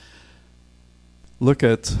look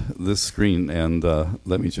at this screen and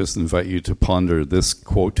let me just invite you to ponder this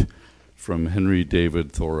quote from Henry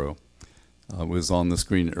David Thoreau. It was on the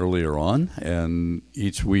screen earlier on, and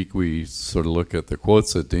each week we sort of look at the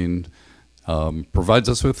quotes that Dean provides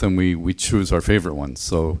us with, and we choose our favorite one.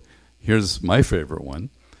 So here's my favorite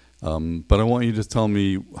one, but I want you to tell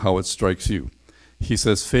me how it strikes you. He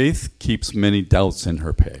says, "Faith keeps many doubts in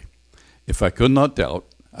her pay. If I could not doubt,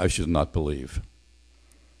 I should not believe."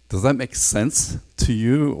 Does that make sense to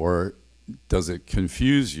you, or does it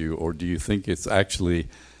confuse you, or do you think it's actually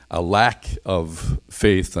a lack of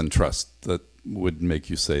faith and trust that would make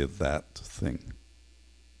you say that thing?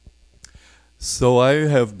 So I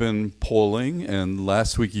have been polling, and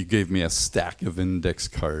last week you gave me a stack of index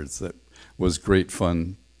cards that was great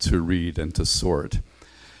fun to read and to sort.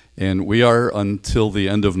 And we are, until the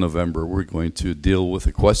end of November, we're going to deal with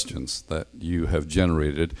the questions that you have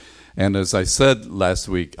generated. And as I said last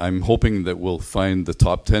week, I'm hoping that we'll find the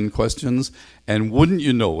top 10 questions. And wouldn't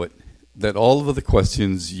you know it, that all of the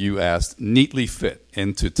questions you asked neatly fit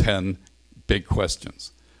into 10 big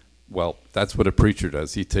questions. Well, that's what a preacher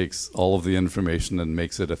does. He takes all of the information and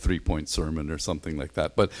makes it a 3-point sermon or something like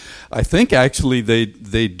that. But I think actually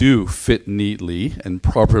they do fit neatly and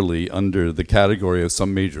properly under the category of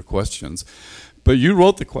some major questions. But you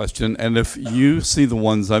wrote the question, and if you see the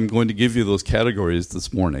ones, I'm going to give you those categories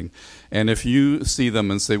this morning. And if you see them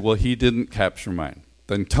and say, well, he didn't capture mine,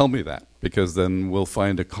 then tell me that, because then we'll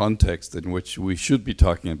find a context in which we should be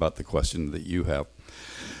talking about the question that you have.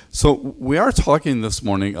 So we are talking this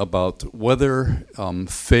morning about whether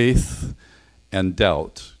faith and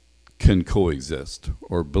doubt can coexist,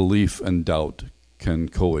 or belief and doubt can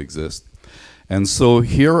coexist. And so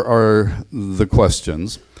here are the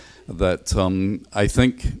questions that I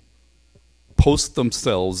think post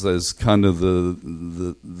themselves as kind of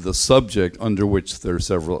the subject under which there are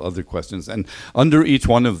several other questions. And under each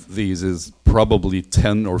one of these is probably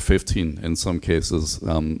 10 or 15 in some cases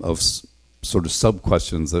of sort of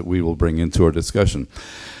sub-questions that we will bring into our discussion.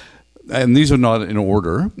 And these are not in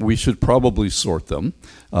order. We should probably sort them,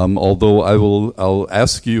 although I'll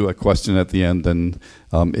ask you a question at the end, and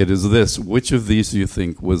it is this: which of these do you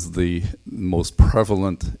think was the most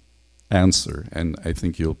prevalent answer? And I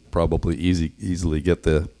think you'll probably easily get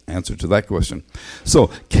the answer to that question. So,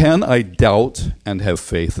 can I doubt and have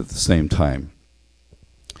faith at the same time?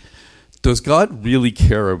 Does God really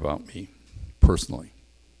care about me personally?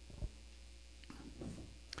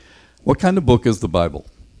 What kind of book is the Bible?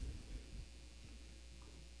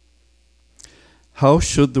 How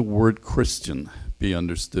should the word Christian be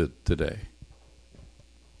understood today?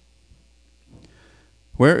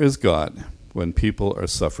 Where is God when people are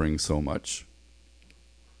suffering so much?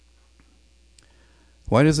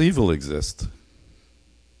 Why does evil exist?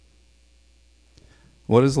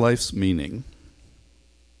 What is life's meaning?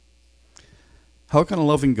 How can a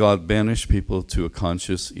loving God banish people to a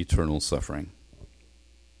conscious eternal suffering?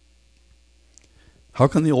 How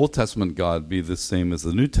can the Old Testament God be the same as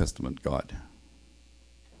the New Testament God?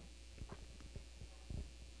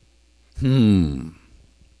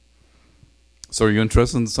 So are you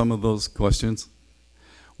interested in some of those questions?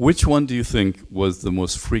 Which one do you think was the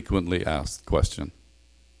most frequently asked question?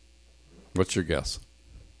 What's your guess?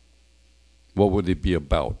 What would it be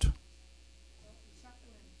about?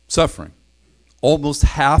 Suffering. Almost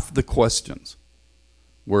half the questions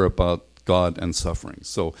were about God and suffering.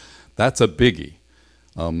 So that's a biggie.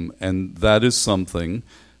 And that is something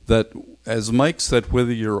that, as Mike said,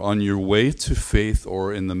 whether you're on your way to faith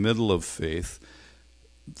or in the middle of faith,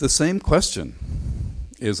 the same question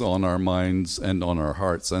is on our minds and on our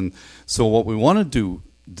hearts. And so what we want to do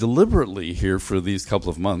deliberately here for these couple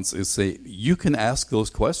of months is say, you can ask those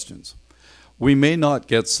questions. We may not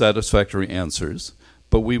get satisfactory answers,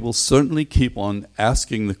 but we will certainly keep on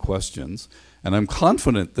asking the questions. And I'm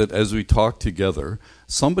confident that as we talk together,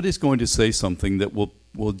 somebody's going to say something that will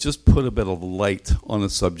just put a bit of light on a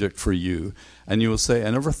subject for you. And you will say,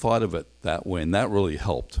 I never thought of it that way, and that really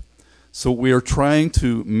helped. So we are trying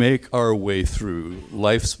to make our way through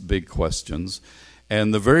life's big questions.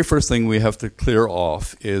 And the very first thing we have to clear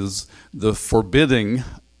off is the forbidding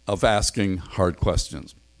of asking hard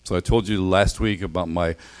questions. So I told you last week about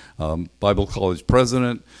my Bible college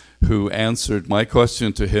president who answered my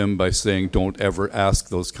question to him by saying, don't ever ask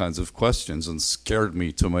those kinds of questions, and scared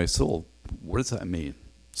me to my soul. What does that mean?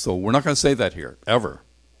 So we're not going to say that here, ever.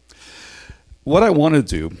 What I want to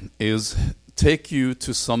do is take you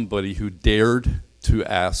to somebody who dared to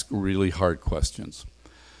ask really hard questions.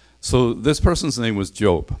 So this person's name was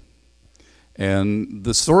Job. And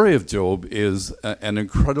the story of Job is an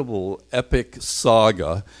incredible epic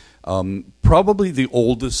saga Probably the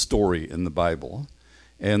oldest story in the Bible.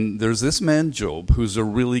 And there's this man, Job, who's a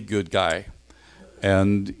really good guy.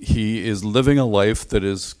 And he is living a life that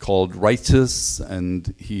is called righteous,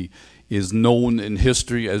 and he is known in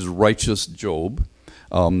history as Righteous Job.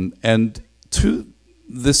 And to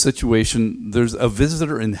this situation, there's a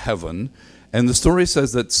visitor in heaven, and the story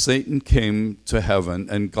says that Satan came to heaven,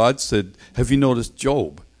 and God said, "Have you noticed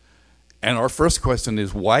Job?" And our first question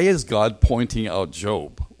is, why is God pointing out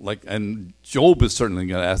Job? And Job is certainly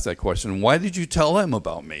going to ask that question. Why did you tell him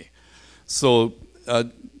about me? So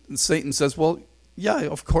Satan says, well, yeah,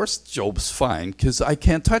 of course Job's fine, because I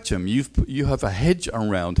can't touch him. You have a hedge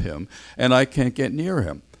around him, and I can't get near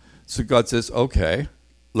him. So God says, okay,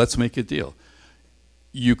 let's make a deal.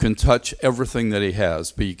 You can touch everything that he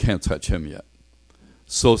has, but you can't touch him yet.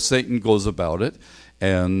 So Satan goes about it,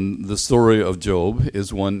 and the story of Job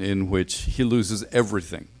is one in which he loses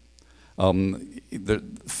everything. The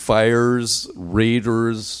fires,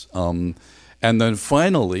 raiders, and then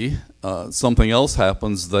finally something else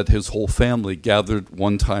happens, that his whole family gathered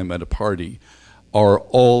one time at a party are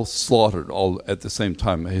all slaughtered all at the same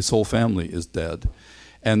time. His whole family is dead.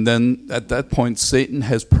 And then at that point, Satan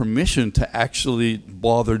has permission to actually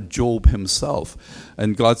bother Job himself.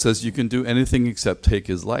 And God says, you can do anything except take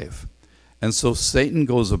his life. And so Satan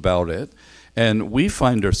goes about it, and we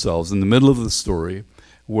find ourselves in the middle of the story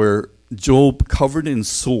where Job, covered in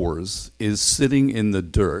sores, is sitting in the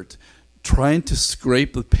dirt, trying to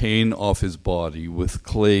scrape the pain off his body with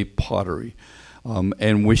clay pottery,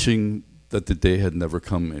 and wishing that the day had never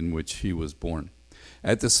come in which he was born.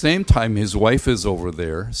 At the same time, his wife is over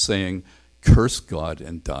there saying, curse God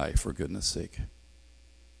and die, for goodness sake.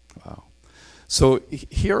 Wow. So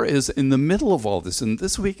here is, in the middle of all this, and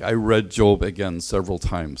this week I read Job again several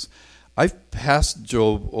times. I've passed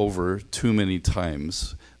Job over too many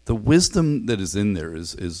times. The wisdom that is in there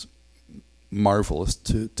is marvelous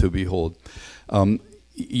to behold.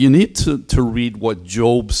 You need to read what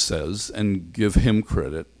Job says and give him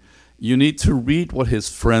credit. You need to read what his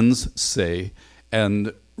friends say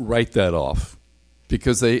and write that off,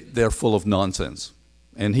 because they're full of nonsense.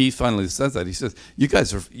 And he finally says that. He says, you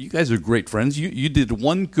guys are great friends. You did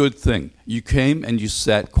one good thing. You came and you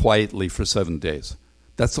sat quietly for 7 days.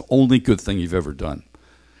 That's the only good thing you've ever done.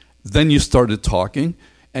 Then you started talking,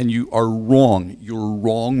 and you are wrong. You're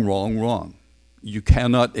wrong. You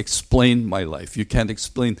cannot explain my life. You can't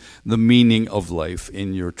explain the meaning of life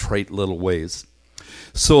in your trite little ways.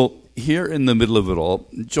 So here in the middle of it all,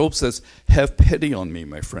 Job says, have pity on me,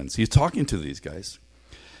 my friends. He's talking to these guys.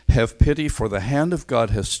 Have pity, for the hand of God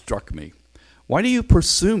has struck me. Why do you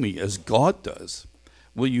pursue me as God does?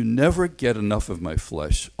 Will you never get enough of my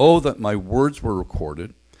flesh? Oh, that my words were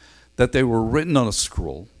recorded, that they were written on a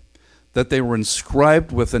scroll, that they were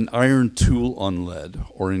inscribed with an iron tool on lead,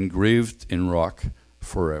 or engraved in rock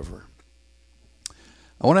forever.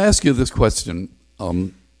 I want to ask you this question.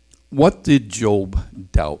 What did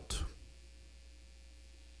Job doubt?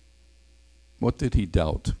 What did he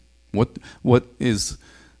doubt? What is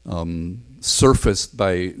surfaced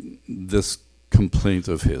by this complaint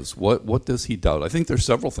of his? What does he doubt? I think there's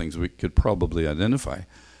several things we could probably identify.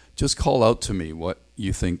 Just call out to me what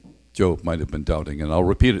you think Job might have been doubting, and I'll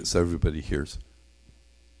repeat it so everybody hears.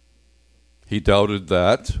 He doubted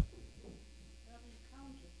that.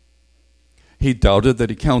 He doubted that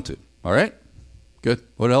he counted. All right? Good.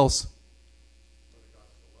 What else?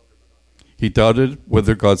 He doubted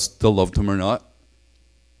whether God still loved him or not.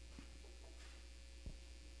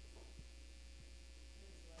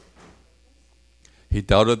 He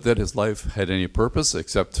doubted that his life had any purpose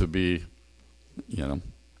except to be,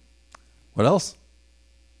 What else?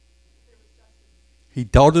 He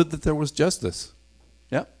doubted that there was justice.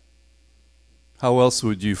 Yeah. How else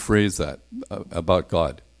would you phrase that about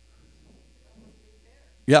God?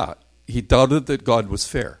 Yeah. He doubted that God was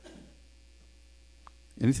fair.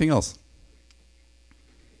 Anything else?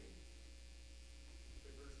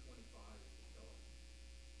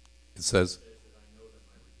 It says,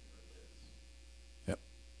 yep.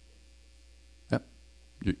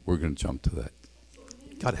 We're going to jump to that.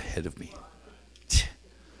 Got ahead of me.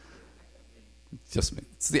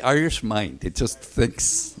 It's the Irish mind. It just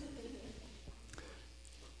thinks.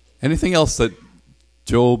 Anything else that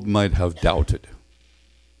Job might have doubted?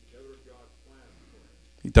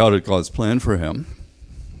 He doubted God's plan for him.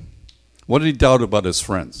 What did he doubt about his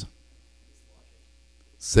friends?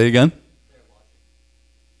 Say again?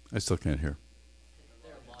 I still can't hear.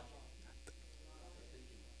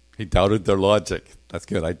 He doubted their logic. That's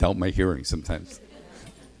good. I doubt my hearing sometimes.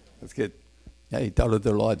 That's good. Yeah, he doubted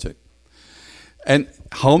their logic. And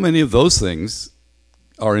how many of those things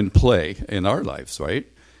are in play in our lives, right?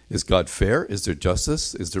 Is God fair? Is there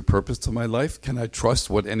justice? Is there purpose to my life? Can I trust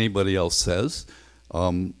what anybody else says?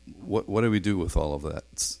 What do we do with all of that?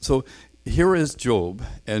 So here is Job,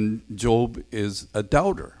 and Job is a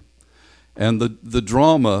doubter. And the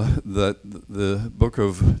drama that the book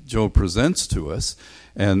of Job presents to us,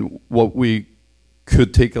 and what we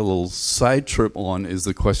could take a little side trip on, is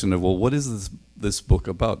the question of, well, what is this book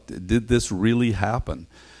about? Did this really happen?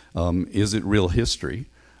 Is it real history?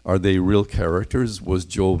 Are they real characters? Was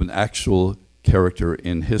Job an actual character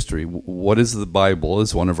in history? What is the Bible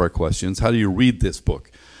is one of our questions. How do you read this book?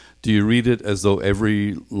 Do you read it as though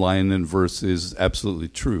every line and verse is absolutely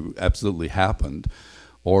true, absolutely happened?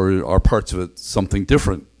 Or are parts of it something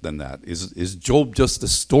different than that? Is Job just a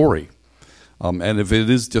story? And if it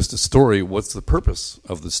is just a story, what's the purpose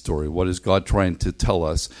of the story? What is God trying to tell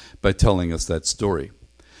us by telling us that story?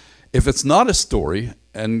 If it's not a story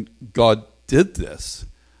and God did this,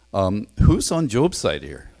 who's on Job's side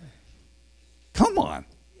here? Come on.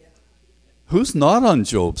 Who's not on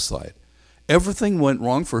Job's side? Everything went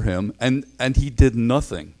wrong for him, and he did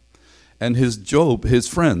nothing. And his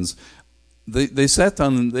friends, they sat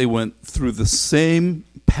down and they went through the same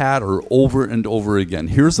pattern over and over again.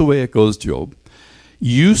 Here's the way it goes, Job.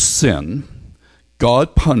 You sin,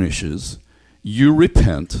 God punishes. You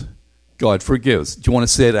repent, God forgives. Do you want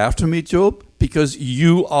to say it after me, Job? Because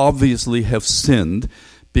you obviously have sinned,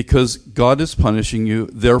 because God is punishing you,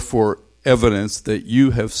 therefore evidence that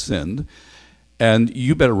you have sinned, and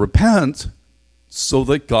you better repent so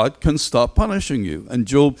that God can stop punishing you. And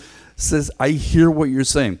Job says, I hear what you're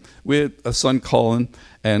saying. We had a son, Colin,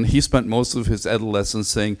 and he spent most of his adolescence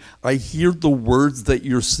saying, I hear the words that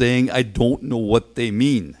you're saying, I don't know what they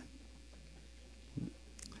mean.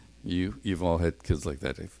 You've all had kids like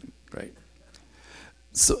that, I think, right?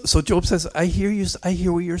 So Job says, I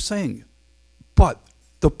hear what you're saying, but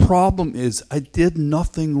the problem is I did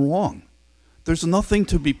nothing wrong. There's nothing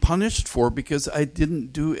to be punished for because I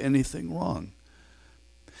didn't do anything wrong.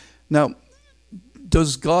 Now,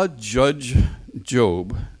 does God judge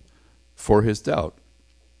Job for his doubt?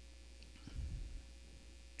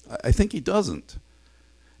 I think he doesn't.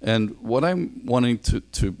 And what I'm wanting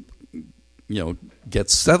to get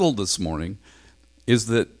settled this morning is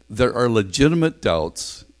that there are legitimate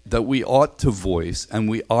doubts that we ought to voice, and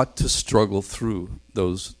we ought to struggle through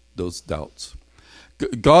those doubts.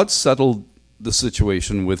 God settled the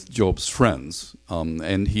situation with Job's friends,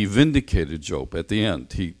 and he vindicated Job at the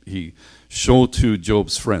end. He showed to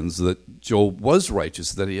Job's friends that Job was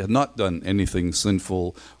righteous, that he had not done anything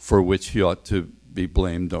sinful for which he ought to be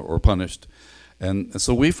blamed or punished. And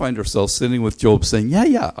so we find ourselves sitting with Job saying,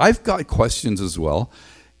 yeah, I've got questions as well.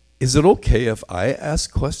 Is it okay if I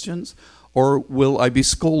ask questions, or will I be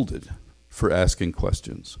scolded for asking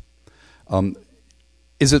questions?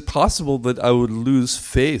 Is it possible that I would lose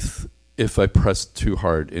faith if I pressed too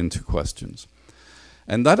hard into questions?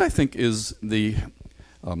 And that, I think, is the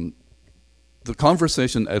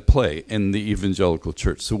conversation at play in the evangelical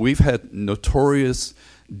church. So we've had notorious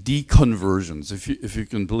deconversions, if you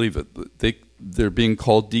can believe it. They're being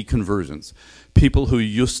called deconversions. People who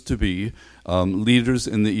used to be leaders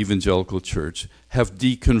in the evangelical church have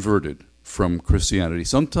deconverted from Christianity.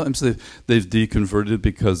 Sometimes they've deconverted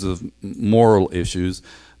because of moral issues,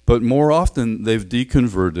 but more often they've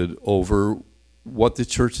deconverted over what the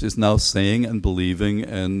church is now saying and believing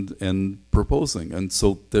and proposing, and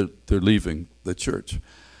so they're leaving the church.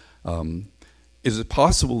 Is it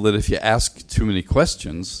possible that if you ask too many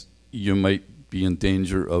questions, you might be in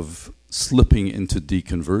danger of slipping into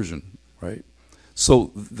deconversion, right?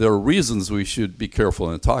 So there are reasons we should be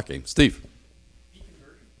careful in talking. Steve?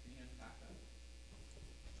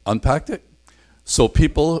 Unpacked it? So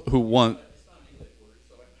people who want...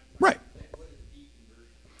 Right.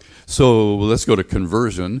 So let's go to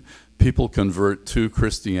conversion. People convert to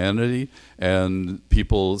Christianity, and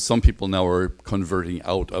some people now are converting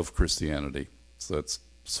out of Christianity. So that's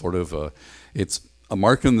sort of it's a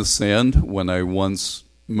mark in the sand when I once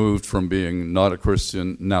moved from being not a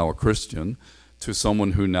Christian, now a Christian, to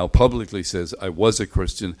someone who now publicly says, I was a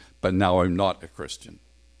Christian, but now I'm not a Christian.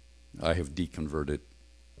 I have deconverted.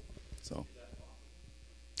 So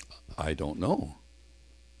I don't know.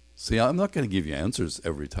 See, I'm not going to give you answers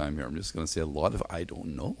every time here. I'm just going to say a lot of I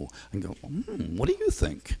don't know. And go, what do you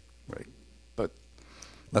think? Right? But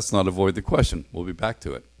let's not avoid the question. We'll be back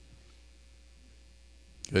to it.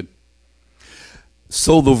 Good.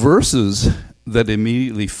 So the verses that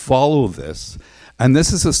immediately follow this, and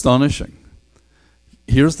this is astonishing.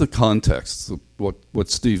 Here's the context, what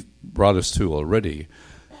Steve brought us to already.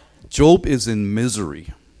 Job is in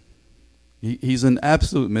misery. He's in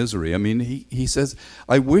absolute misery. I mean, he says,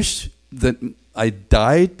 I wish that I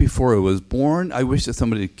died before I was born. I wish that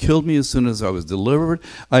somebody had killed me as soon as I was delivered.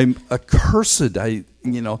 I'm accursed.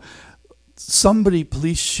 Somebody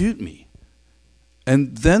please shoot me.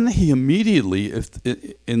 And then he immediately,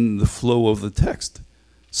 in the flow of the text.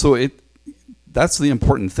 So that's the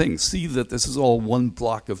important thing. See that this is all one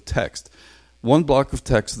block of text. One block of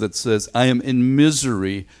text that says, I am in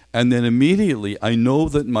misery, and then immediately I know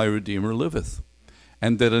that my Redeemer liveth,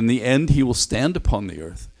 and that in the end he will stand upon the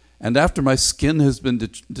earth. And after my skin has been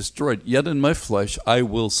destroyed, yet in my flesh I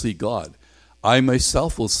will see God. I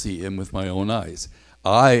myself will see him with my own eyes.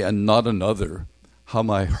 I and not another, how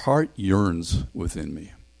my heart yearns within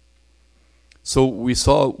me. So we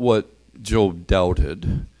saw what Job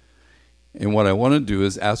doubted. And what I want to do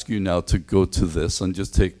is ask you now to go to this and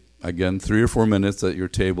just take, again, 3 or 4 minutes at your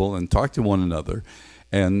table and talk to one another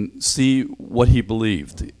and see what he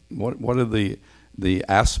believed. What are the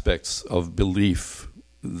aspects of belief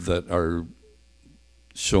that are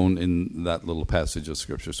shown in that little passage of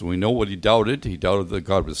Scripture? So we know what he doubted. He doubted that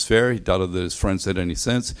God was fair. He doubted that his friends had any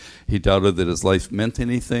sense. He doubted that his life meant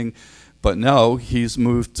anything. But now he's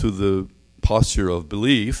moved to the posture of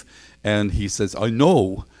belief, and he says, I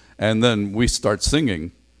know. And then we start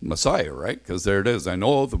singing Messiah, right? Because there it is. I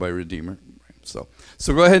know my Redeemer. So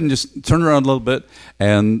go ahead and just turn around a little bit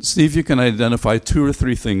and see if you can identify 2 or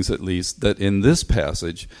 3 things at least that in this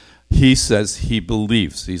passage he says he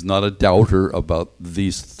believes. He's not a doubter about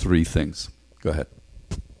these 3 things. Go ahead.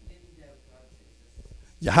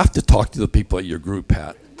 You have to talk to the people at your group,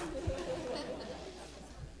 Pat.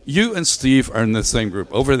 You and Steve are in the same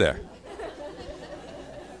group over there.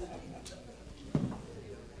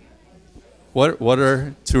 What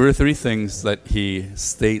are 2 or 3 things that he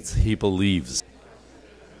states he believes?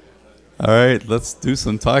 All right, let's do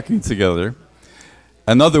some talking together.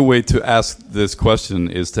 Another way to ask this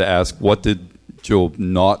question is to ask, what did Job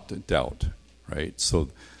not doubt? Right? So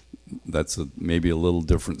that's maybe a little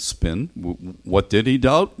different spin. What did he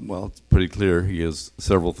doubt? Well, it's pretty clear he has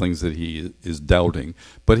several things that he is doubting.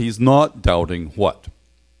 But he's not doubting what?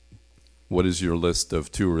 What is your list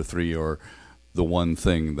of 2 or 3 or the one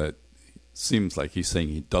thing that seems like he's saying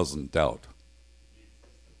he doesn't doubt?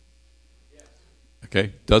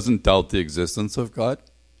 Okay, doesn't doubt the existence of God?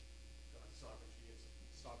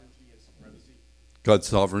 God's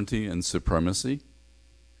sovereignty and supremacy.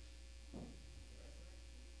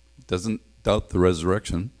 Doesn't doubt the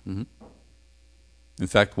resurrection. Mm-hmm. In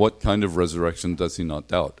fact, what kind of resurrection does he not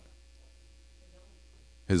doubt?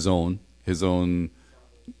 His own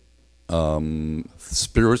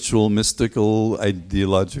spiritual, mystical,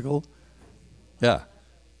 ideological. Yeah.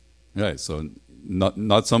 Right. So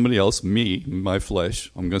not somebody else, me, my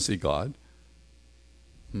flesh. I'm going to see God.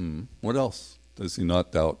 What else does he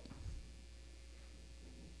not doubt?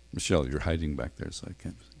 Michelle, you're hiding back there, so I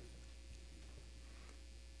can't.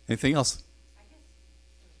 Anything else?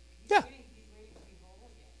 Yeah.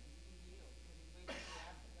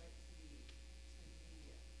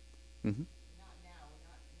 Mm-hmm.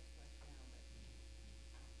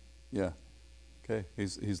 Yeah. Okay.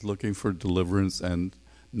 He's looking for deliverance and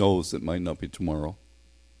knows it might not be tomorrow.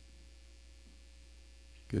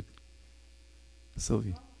 Good.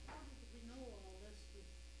 Sylvie.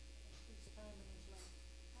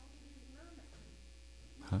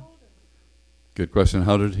 Huh? Good question.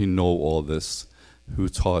 How did he know all this? Who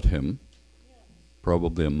taught him?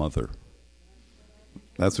 Probably a mother.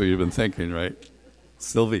 That's what you've been thinking, right?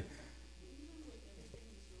 Sylvie.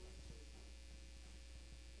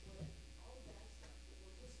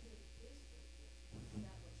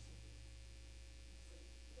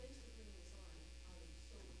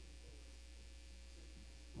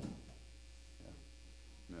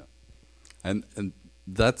 And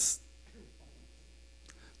that's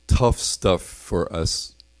tough stuff for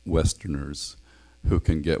us Westerners who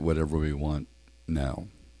can get whatever we want now.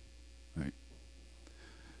 Right?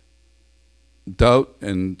 Doubt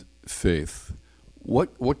and faith.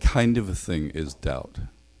 What kind of a thing is doubt?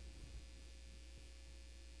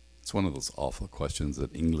 It's one of those awful questions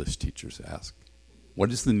that English teachers ask.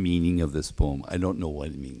 What is the meaning of this poem? I don't know what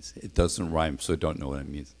it means. It doesn't rhyme, so I don't know what it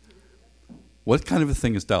means. What kind of a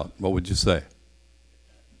thing is doubt? What would you say?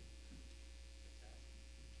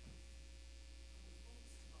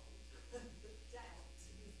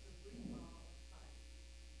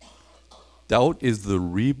 Doubt is the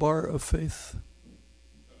rebar of faith?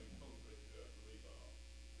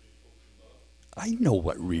 I know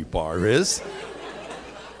what rebar is.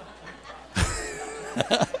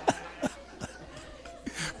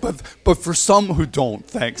 But for some who don't,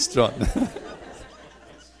 thanks, John.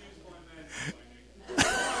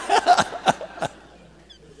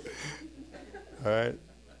 All right,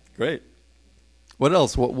 great. What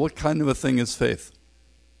else? What kind of a thing is faith?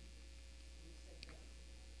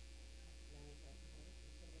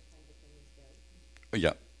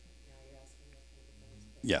 Yeah.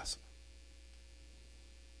 Yes.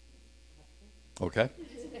 Okay.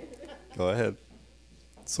 Go ahead.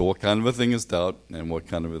 So what kind of a thing is doubt and what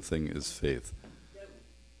kind of a thing is faith?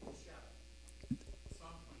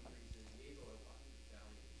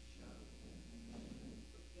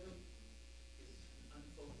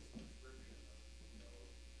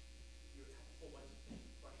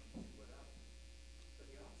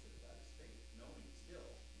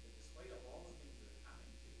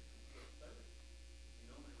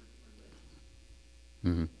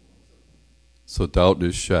 Mm-hmm. So doubt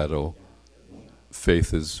is shadow,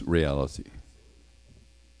 faith is reality.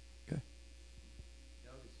 Okay.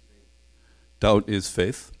 Doubt is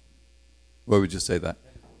faith? Why would you say that?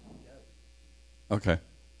 Okay.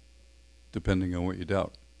 Depending on what you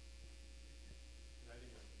doubt. I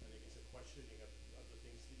think it's a questioning of the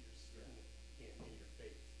things that you're certain in your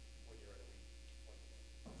faith when you're at a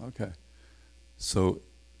weak point. Okay. So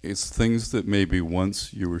it's things that maybe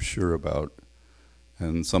once you were sure about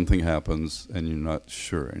and something happens and you're not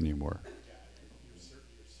sure anymore. Yeah, your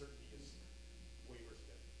certainty is wavers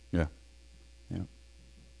a bit. Yeah. Yeah.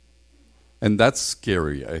 And that's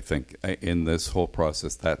scary, I think, in this whole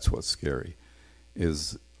process. That's what's scary,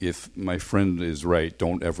 is if my friend is right,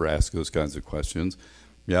 don't ever ask those kinds of questions.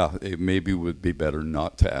 Yeah, it maybe would be better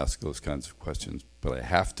not to ask those kinds of questions, but I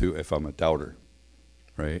have to if I'm a doubter,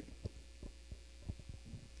 right?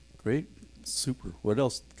 Great, super. What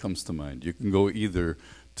else comes to mind? You can go either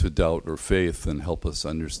to doubt or faith and help us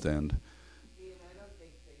understand. Ian, I don't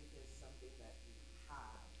think faith is something that you have.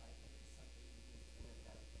 I think it's something you live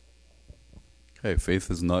out. Okay,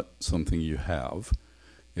 faith is not something you have.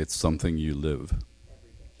 It's something you live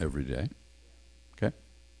every day. Okay?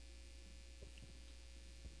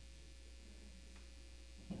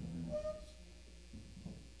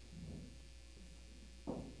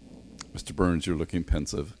 Mr. Burns, you're looking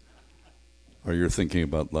pensive. Or you're thinking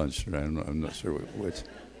about lunch. Right? I'm not sure which.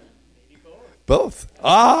 Maybe both. Both.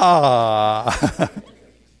 Ah! I'm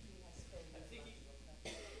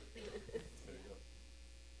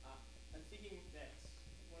thinking that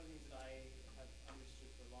one of the things that I have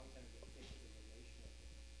understood for a long time is that faith is a relational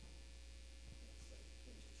thing. It's like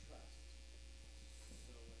akin to trust.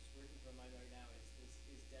 So what's working for my mind right now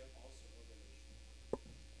is doubt also a relational thing?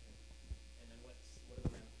 And then what are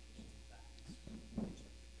the ramifications of that in terms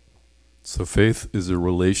of faith? So faith is a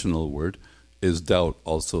relational word. Is doubt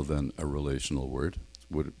also then a relational word?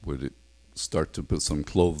 Would it start to put some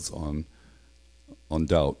clothes on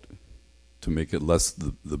doubt to make it less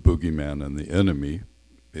the boogeyman and the enemy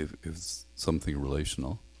if it's something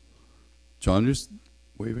relational? John, you're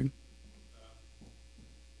waving?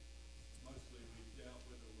 Mostly we doubt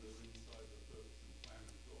whether we're inside the purpose and plan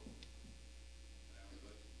of God and our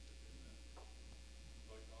relationship in that.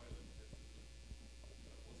 Like Island tested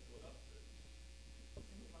what's God up to?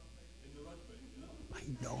 In the rugby, you know. I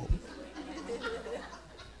know.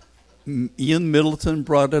 Ian Middleton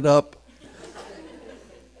brought it up,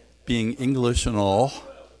 being English and all.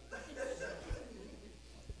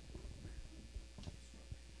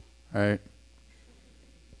 All right. You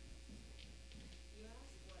asked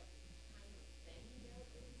what kind of thing doubt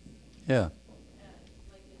is? Yeah.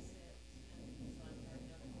 Like is it, and so I'm throwing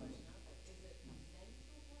another question out there, is it a mental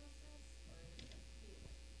process or is it a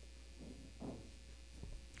feeling?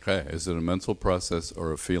 Okay. Is it a mental process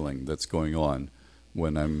or a feeling that's going on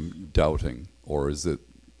when I'm doubting, or is it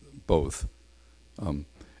both? And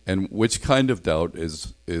which kind of doubt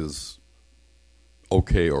is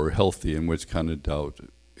okay or healthy, and which kind of doubt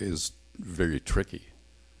is very tricky?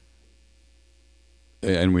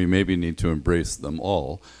 And we maybe need to embrace them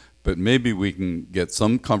all, but maybe we can get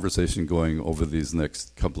some conversation going over these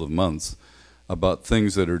next couple of months about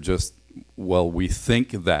things that are just, well, we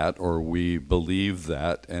think that or we believe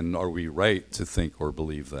that, and are we right to think or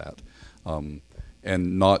believe that?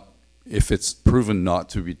 And not, if it's proven not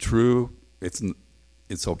to be true, it's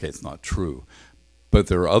okay, it's not true. But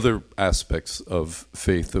there are other aspects of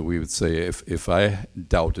faith that we would say, if I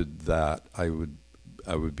doubted that, I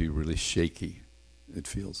would be really shaky, it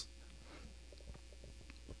feels.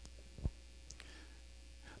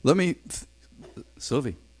 Let me,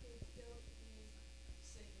 Sylvie.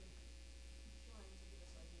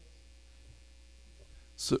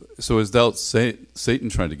 So is doubt Satan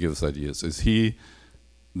trying to give us ideas? Is he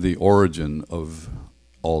the origin of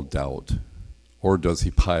all doubt? Or does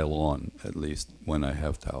he pile on, at least, when I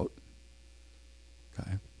have doubt?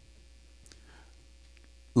 Okay.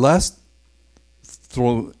 Last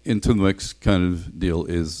throw into the mix kind of deal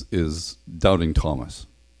is doubting Thomas,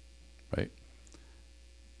 right?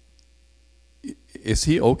 Is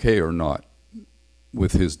he okay or not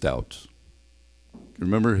with his doubts?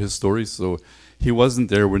 Remember his story? So he wasn't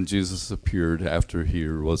there when Jesus appeared after he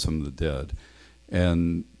rose from the dead.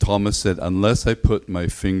 And Thomas said, unless I put my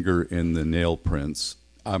finger in the nail prints,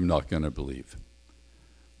 I'm not going to believe.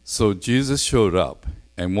 So Jesus showed up.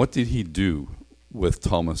 And what did he do with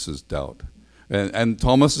Thomas's doubt? And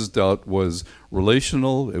Thomas's doubt was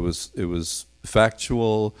relational. It was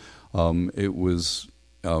factual. It was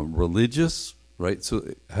religious, right? So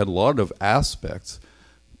it had a lot of aspects.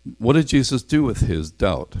 What did Jesus do with his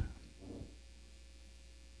doubt?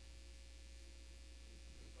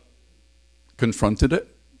 Confronted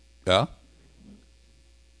it? Yeah?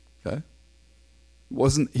 Okay.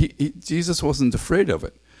 Jesus wasn't afraid of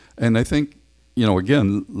it. And I think,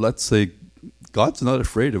 again, let's say God's not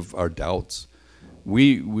afraid of our doubts.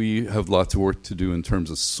 We have lots of work to do in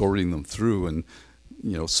terms of sorting them through and,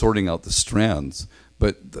 sorting out the strands.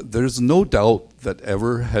 But there's no doubt that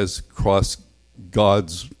ever has crossed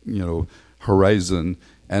God's, horizon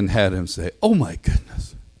and had him say, oh my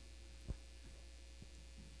goodness.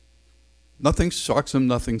 Nothing shocks him,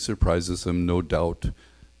 nothing surprises him, no doubt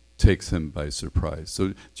takes him by surprise.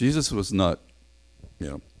 So Jesus was not,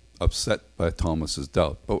 upset by Thomas's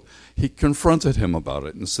doubt, but he confronted him about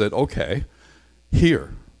it and said, okay,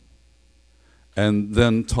 here. And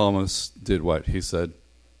then Thomas did what? He said,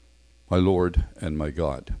 my Lord and my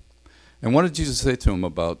God. And what did Jesus say to him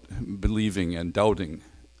about believing and doubting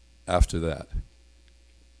after that?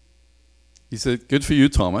 He said, good for you,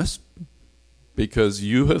 Thomas, because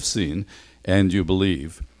you have seen and you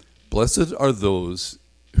believe. Blessed are those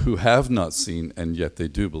who have not seen and yet they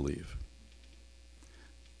do believe.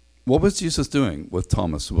 What was Jesus doing with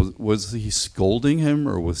Thomas? Was he scolding him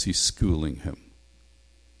or was he schooling him?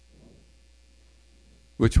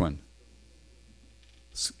 Which one?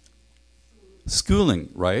 Schooling,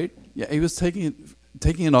 right? Yeah, he was taking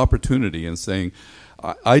an opportunity and saying,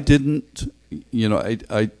 I didn't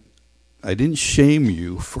shame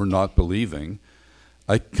you for not believing.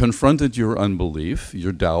 I confronted your unbelief,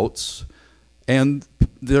 your doubts, and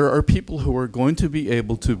there are people who are going to be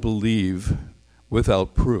able to believe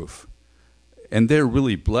without proof, and they're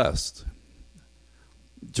really blessed.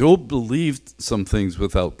 Job believed some things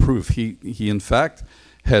without proof. He in fact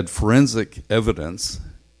had forensic evidence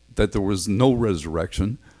that there was no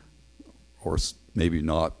resurrection, or maybe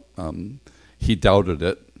not. He doubted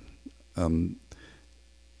it.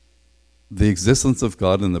 The existence of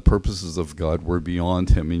God and the purposes of God were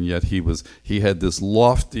beyond him, and yet he had this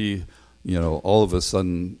lofty, all of a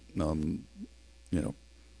sudden,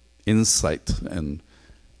 insight, and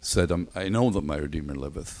said, I know that my Redeemer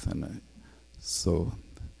liveth. And so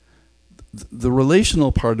the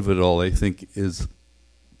relational part of it all, I think, is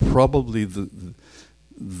probably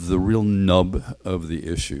the real nub of the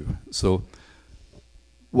issue. So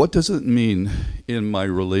what does it mean in my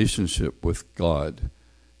relationship with God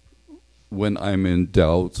when I'm in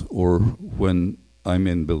doubt or when I'm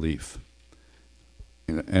in belief?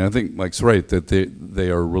 And I think Mike's right that they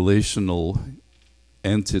are relational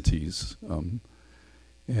entities.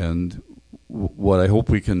 And what I hope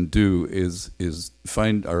we can do is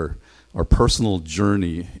find our personal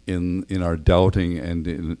journey in our doubting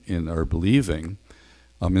and in our believing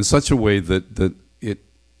in such a way that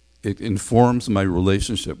it informs my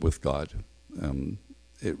relationship with God.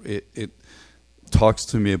 It talks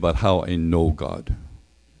to me about how I know God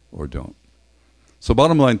or don't. So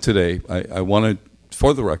bottom line today, I want to,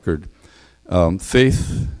 for the record,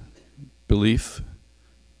 faith, belief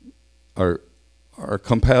are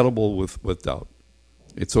compatible with doubt.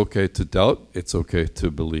 It's okay to doubt. It's okay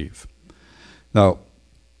to believe. Now,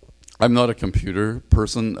 I'm not a computer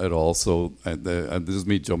person at all, so this is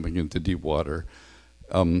me jumping into deep water.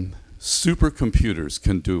 Supercomputers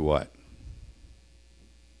can do what?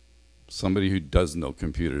 Somebody who does know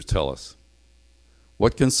computers, tell us.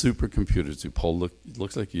 What can supercomputers do? Paul,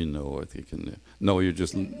 looks like you know. I think you know. No, you're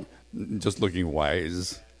just looking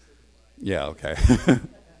wise. Yeah, okay.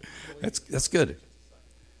 That's good.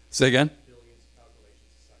 Say again? Billions of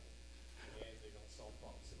calculations a second. And they don't solve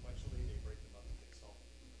problems sequentially, they break them up and they solve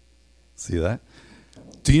them. See that?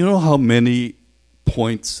 Do you know how many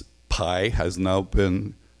points pi has now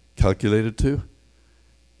been calculated to?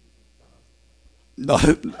 No.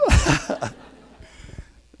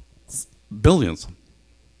 Billions.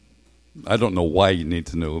 I don't know why you need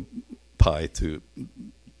to know pi to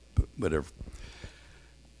whatever.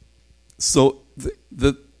 So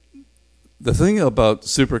the thing about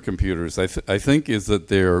supercomputers, I think, is that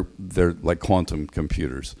they're like quantum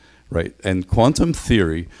computers, right? And quantum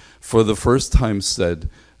theory, for the first time, said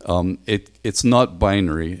it's not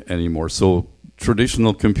binary anymore. So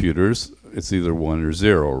traditional computers, it's either 1 or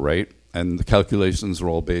 0, right? And the calculations are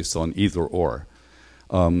all based on either or.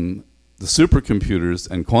 The supercomputers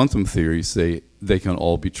and quantum theory say they can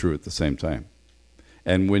all be true at the same time.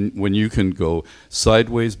 And when you can go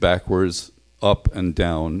sideways, backwards, up and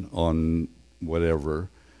down on whatever,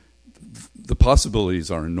 the possibilities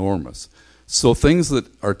are enormous. So things that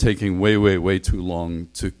are taking way, way, way too long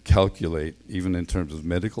to calculate, even in terms of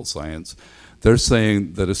medical science, they're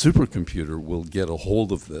saying that a supercomputer will get a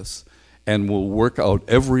hold of this and will work out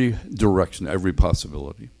every direction, every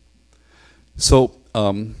possibility. So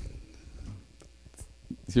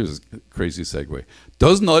here's a crazy segue.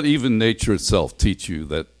 Does not even nature itself teach you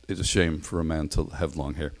that it's a shame for a man to have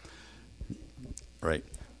long hair? Right.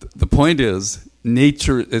 The point is,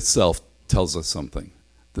 nature itself tells us something.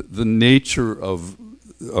 The nature of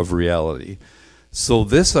reality. So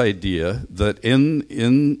this idea that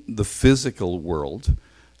in the physical world,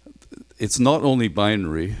 it's not only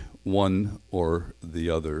binary, one or the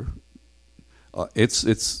other.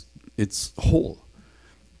 It's whole.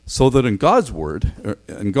 So that in God's world,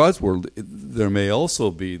 there may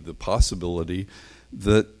also be the possibility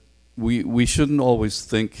that we shouldn't always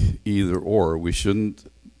think either or. We shouldn't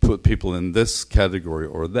put people in this category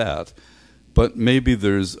or that. But maybe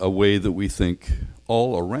there's a way that we think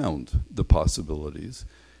all around the possibilities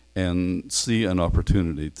and see an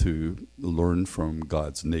opportunity to learn from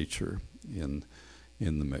God's nature in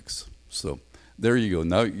the mix. So there you go.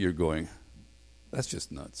 Now you're going, that's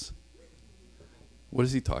just nuts. What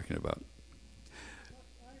is he talking about?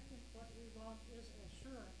 I think what we want is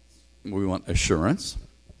assurance. We want assurance.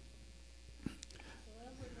 So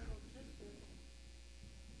every little tidbit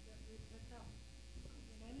that we pick up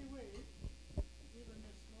in any way, even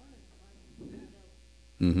this morning, I found out,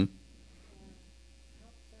 Mm-hmm.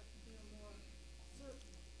 helps us feel more certain.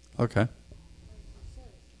 Okay. Like he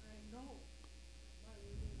says, I know why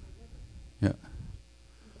we live the living. Yeah.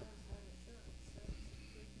 Because that assurance, that's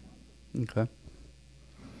big comfort. Okay.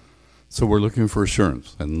 So we're looking for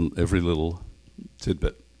assurance, and every little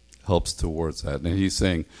tidbit helps towards that. And he's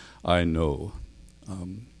saying, I know.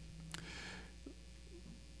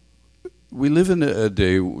 We live in a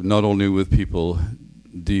day not only with people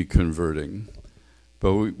deconverting,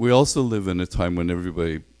 but we also live in a time when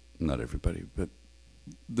not everybody, but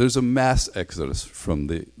there's a mass exodus from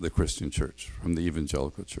the Christian church, from the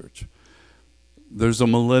evangelical church. There's a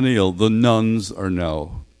millennial, the nuns are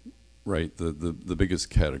now, right, the biggest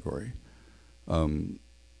category.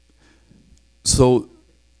 So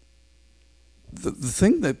the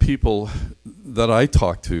thing that people that I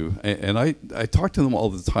talk to, and I talk to them all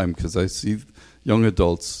the time because I see young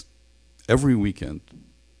adults every weekend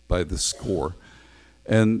by the score,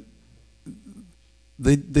 and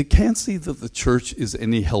they can't see that the church is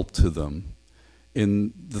any help to them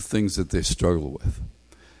in the things that they struggle with.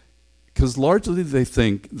 Because largely they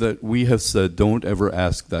think that we have said, don't ever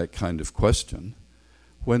ask that kind of question.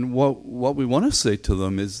 When what we want to say to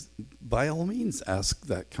them is, by all means, ask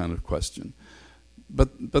that kind of question.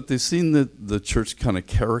 But they've seen the church kind of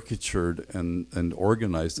caricatured and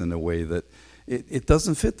organized in a way that it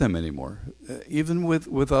doesn't fit them anymore, even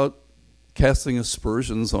without casting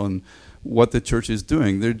aspersions on what the church is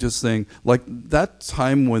doing. They're just saying, like that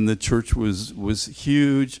time when the church was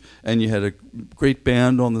huge and you had a great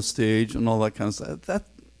band on the stage and all that kind of stuff,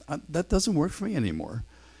 that doesn't work for me anymore.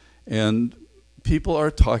 And people are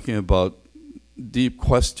talking about deep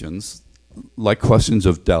questions, like questions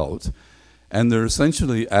of doubt, and they're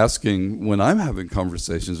essentially asking, when I'm having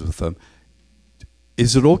conversations with them,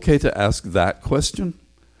 is it okay to ask that question?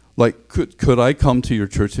 Like, could I come to your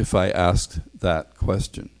church if I asked that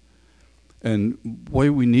question? And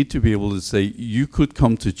boy, we need to be able to say, you could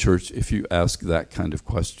come to church if you ask that kind of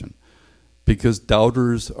question. Because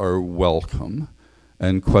doubters are welcome,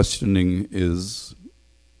 and questioning is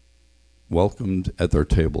welcomed at their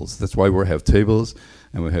tables. That's why we have tables,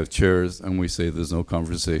 and we have chairs, and we say there's no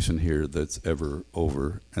conversation here that's ever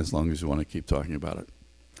over, as long as you want to keep talking about it.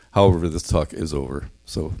 However, this talk is over.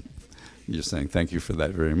 So you're saying thank you for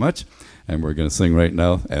that very much. And we're going to sing right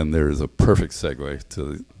now, and there is a perfect segue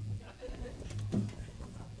to